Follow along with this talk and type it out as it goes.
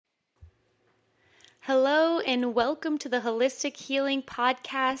Hello, and welcome to the Holistic Healing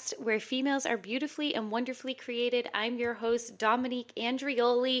Podcast, where females are beautifully and wonderfully created. I'm your host, Dominique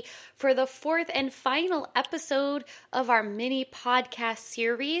Andrioli, for the fourth and final episode of our mini podcast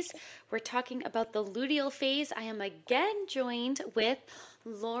series. We're talking about the luteal phase. I am again joined with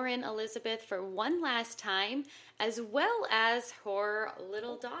Lauren Elizabeth for one last time, as well as her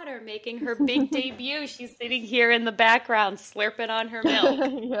little daughter making her big debut. She's sitting here in the background slurping on her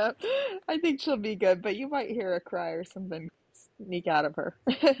milk. Yep. I think she'll be good, but you might hear a cry or something sneak out of her.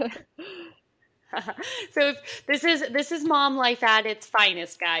 So this is mom life at its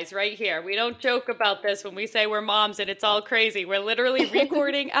finest, guys, right here. We don't joke about this when we say we're moms and it's all crazy. We're literally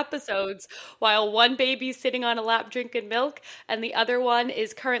recording episodes while one baby's sitting on a lap drinking milk and the other one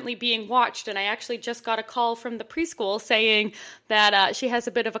is currently being watched. And I actually just got a call from the preschool saying that she has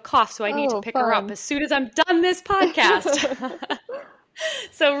a bit of a cough, so I need to pick her up Fun. as soon as I'm done this podcast.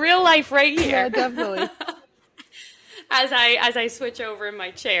 So real life right Yeah, here. definitely. As I switch over in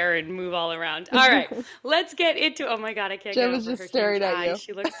my chair and move all around. All right, let's get into. Oh my God, I can't Jen get was over just her staring huge at you. eyes.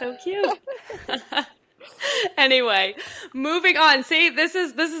 She looks so cute. Anyway, moving on. See, this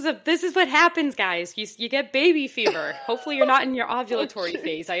is what happens, guys. You get baby fever. Hopefully, you're not in your ovulatory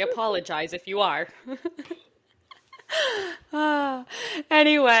phase. I apologize if you are.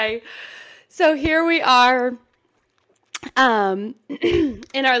 Anyway, so here we are.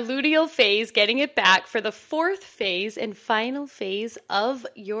 In our luteal phase, getting it back for the fourth phase and final phase of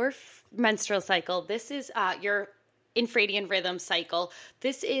your menstrual cycle. This is your infradian rhythm cycle.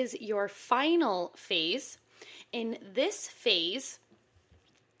 This is your final phase. In this phase,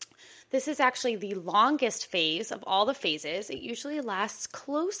 this is actually the longest phase of all the phases. It usually lasts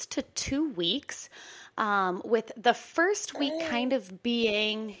close to 2 weeks. With the first week kind of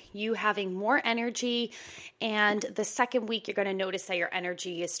being you having more energy, and the second week you're going to notice that your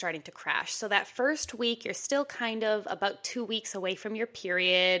energy is starting to crash. So that first week you're still kind of about 2 weeks away from your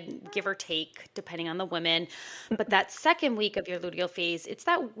period, give or take, depending on the women. But that second week of your luteal phase, it's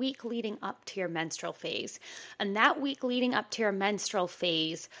that week leading up to your menstrual phase. And that week leading up to your menstrual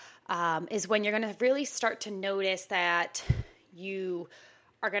phase is when you're going to really start to notice that you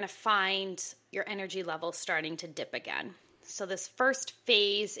are going to find your energy levels starting to dip again. So this first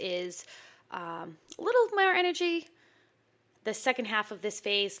phase is a little more energy. The second half of this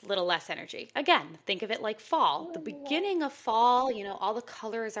phase, a little less energy. Again, think of it like fall. The beginning of fall, all the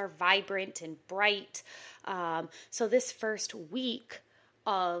colors are vibrant and bright. So this first week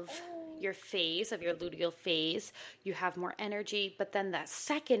of your phase, of your luteal phase, you have more energy. But then that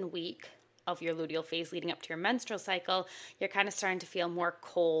second week of your luteal phase leading up to your menstrual cycle, you're kind of starting to feel more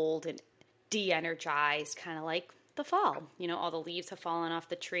cold and de-energized, kind of like the fall. All the leaves have fallen off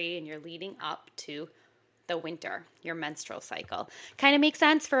the tree and you're leading up to the winter, your menstrual cycle. Kind of makes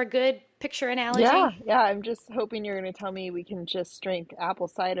sense for a good picture analogy? Yeah. I'm just hoping you're going to tell me we can just drink apple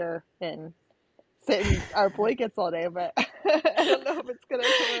cider and sit in our blankets all day, but I don't know if it's going to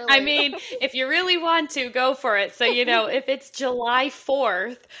I correlate. mean, if you really want to, go for it. So, if it's July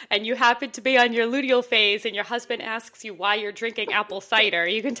 4th and you happen to be on your luteal phase and your husband asks you why you're drinking apple cider,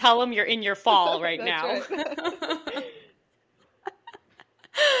 you can tell him you're in your fall right now.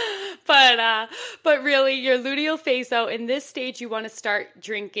 Right. But really, your luteal phase, though, in this stage, you want to start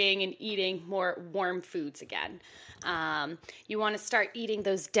drinking and eating more warm foods again. You want to start eating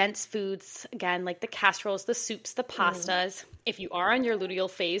those dense foods again, like the casseroles, the soups, the pastas. If you are on your luteal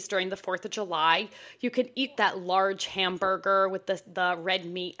phase during the 4th of July, you can eat that large hamburger with the red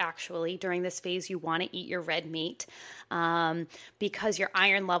meat. Actually, during this phase, you want to eat your red meat because your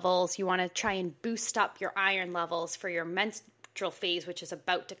iron levels, you want to try and boost up your iron levels for your menstrual phase, which is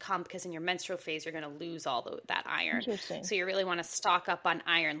about to come, because in your menstrual phase, you're going to lose all that iron. Interesting. So you really want to stock up on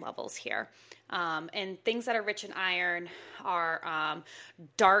iron levels here. And things that are rich in iron are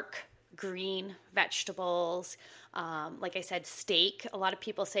dark green vegetables. Like I said, steak. A lot of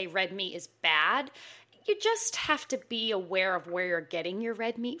people say red meat is bad. You just have to be aware of where you're getting your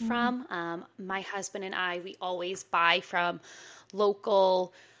red meat from. My husband and I, we always buy from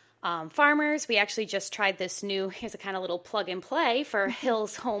local farmers. We actually just tried this new, here's a kind of little plug and play for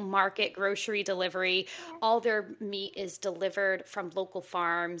Hills Home Market grocery delivery. All their meat is delivered from local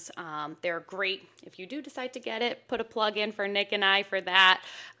farms. They're great. If you do decide to get it, put a plug in for Nick and I for that,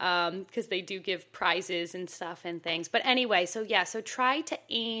 because they do give prizes and stuff and things. But anyway, so try to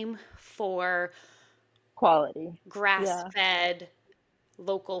aim for Quality. grass-fed,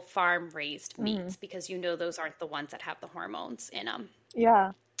 local farm-raised meats, because those aren't the ones that have the hormones in them.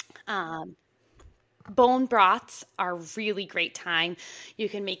 Yeah. Bone broths are really great time. You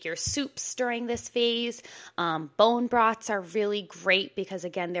can make your soups during this phase. Bone broths are really great because,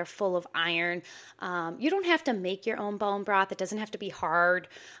 again, they're full of iron. You don't have to make your own bone broth. It doesn't have to be hard.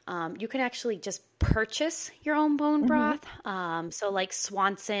 You can actually just purchase your own bone Mm-hmm. broth. So like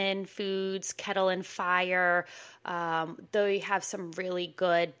Swanson Foods, Kettle and Fire, they have some really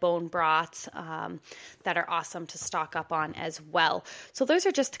good bone broths that are awesome to stock up on as well. So those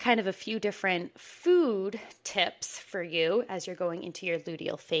are just kind of a few different food tips for you as you're going into your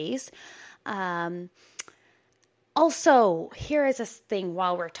luteal phase. Um, Also, here is a thing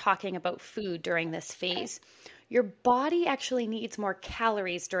while we're talking about food during this phase. Your body actually needs more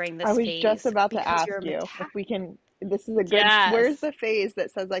calories during I this was just phase about to because ask your you if meta. we can, this is a good, where's Yes. the phase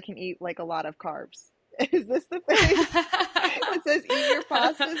that says I can eat like a lot of carbs? Is this the phase that says eat your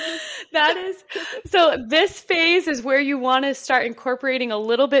pastas? That is, so this phase is where you want to start incorporating a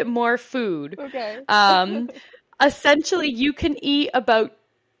little bit more food. Okay. Um, Essentially, you can eat about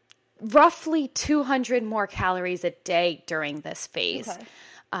roughly 200 more calories a day during this phase. Okay.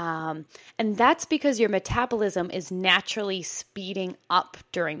 And that's because your metabolism is naturally speeding up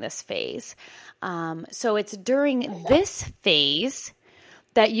during this phase. So it's during this phase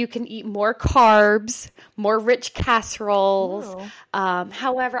that you can eat more carbs, more rich casseroles. Oh.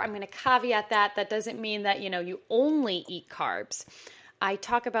 However, I'm going to caveat that. That doesn't mean that, you only eat carbs. I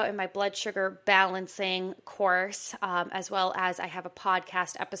talk about in my blood sugar balancing course, as well as I have a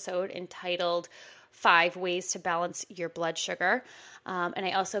podcast episode entitled 5 Ways to Balance Your Blood Sugar. And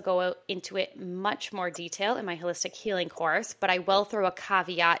I also go into it much more detail in my holistic healing course, but I will throw a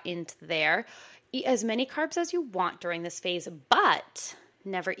caveat into there. Eat as many carbs as you want during this phase, but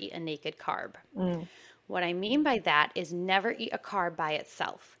never eat a naked carb. Mm. What I mean by that is never eat a carb by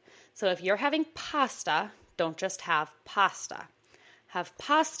itself. So if you're having pasta, don't just have pasta. Have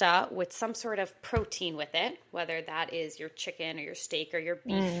pasta with some sort of protein with it, whether that is your chicken or your steak or your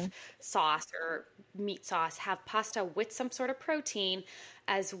beef Mm. sauce or meat sauce. Have pasta with some sort of protein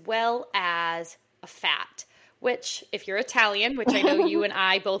as well as a fat. Which, if you're Italian, which I know you and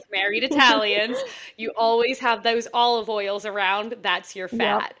I both married Italians, you always have those olive oils around. That's your Yep.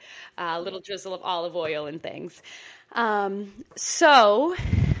 fat. A little drizzle of olive oil and things. So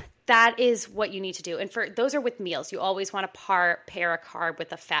that is what you need to do. And for those are with meals. You always want to pair a carb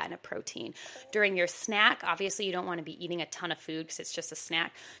with a fat and a protein. During your snack, obviously you don't want to be eating a ton of food because it's just a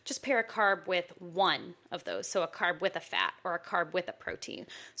snack. Just pair a carb with one of those. So a carb with a fat or a carb with a protein.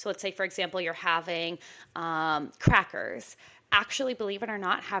 So let's say, for example, you're having crackers. Actually, believe it or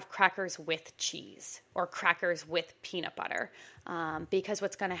not, have crackers with cheese or crackers with peanut butter. Because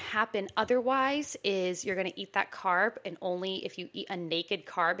what's going to happen otherwise is you're going to eat that carb, and only if you eat a naked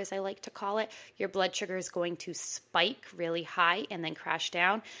carb, as I like to call it, your blood sugar is going to spike really high and then crash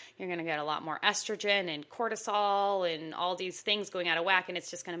down. You're going to get a lot more estrogen and cortisol and all these things going out of whack, and it's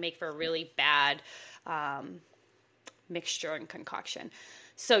just going to make for a really bad mixture and concoction.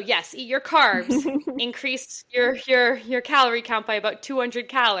 So yes, eat your carbs, increase your calorie count by about 200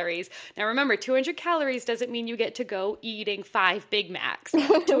 calories. Now remember, 200 calories doesn't mean you get to go eating 5 Big Macs.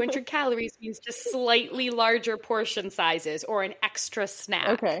 200 calories means just slightly larger portion sizes or an extra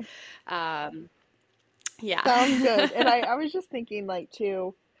snack. Okay. Yeah. Sounds good. And I was just thinking like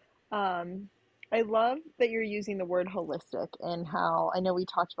too, I love that you're using the word holistic and how I know we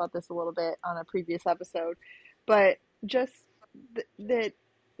talked about this a little bit on a previous episode, but just that,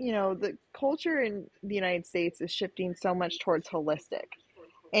 the culture in the United States is shifting so much towards holistic.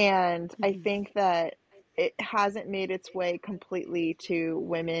 And I Mhm. think that it hasn't made its way completely to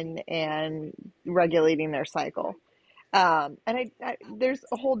women and regulating their cycle. And there's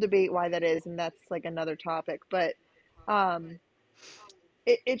a whole debate why that is, and that's like another topic. But um,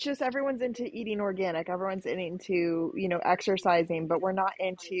 it's just everyone's into eating organic, everyone's into, exercising, but we're not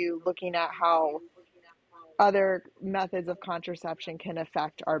into looking at how other methods of contraception can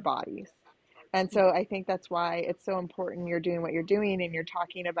affect our bodies. And so I think that's why it's so important you're doing what you're doing and you're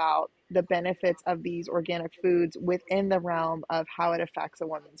talking about the benefits of these organic foods within the realm of how it affects a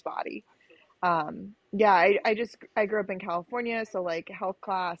woman's body. Yeah, I grew up in California, so like health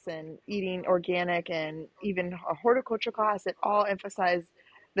class and eating organic and even a horticulture class, it all emphasized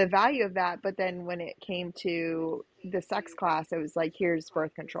the value of that. But then when it came to the sex class, it was like, here's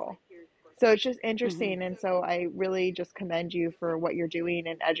birth control. So it's just Mhm. interesting. And so I really just commend you for what you're doing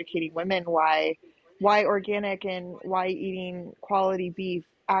and educating women why organic and why eating quality beef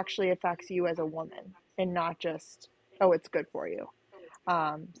actually affects you as a woman and not just, oh, it's good for you.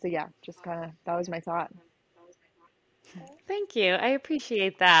 So yeah, just kind of that was my thought. Thank you. I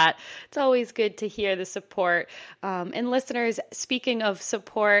appreciate that. It's always good to hear the support. And listeners, speaking of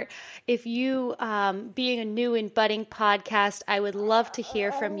support, if you, being a new and budding podcast, I would love to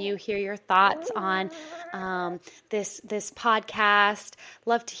hear from you, hear your thoughts on this podcast.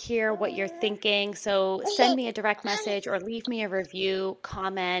 Love to hear what you're thinking. So send me a direct message or leave me a review,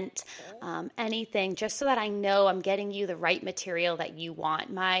 comment, anything, just so that I know I'm getting you the right material that you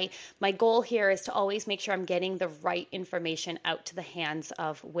want. My goal here is to always make sure I'm getting the right information out to the hands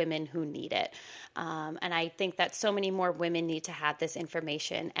of women who need it. And I think that so many more women need to have this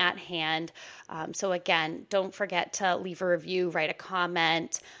information at hand. So again, don't forget to leave a review, write a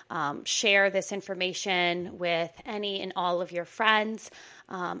comment, share this information with any and all of your friends.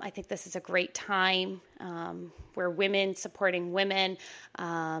 I think this is a great time where women supporting women,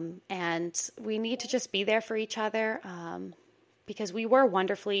 and we need to just be there for each other. Because we were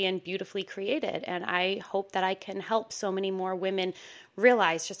wonderfully and beautifully created. And I hope that I can help so many more women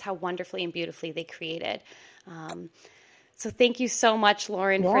realize just how wonderfully and beautifully they created. So thank you so much,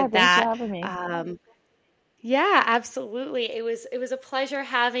 Lauren, for Thanks that. for having me. Yeah, absolutely. It was a pleasure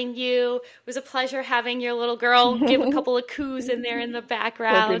having you. It was a pleasure having your little girl give a couple of coos in there in the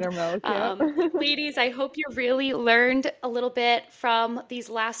background. Her milk, yeah. Ladies, I hope you really learned a little bit from these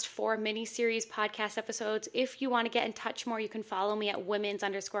last 4 mini-series podcast episodes. If you want to get in touch more, you can follow me at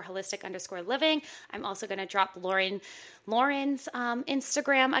women's_holistic_living. I'm also going to drop Lauren's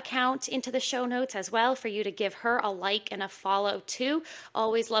Instagram account into the show notes as well for you to give her a like and a follow too.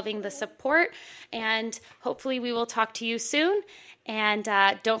 Always loving the support, and hopefully we will talk to you soon. And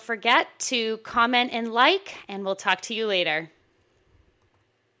don't forget to comment and like, and we'll talk to you later.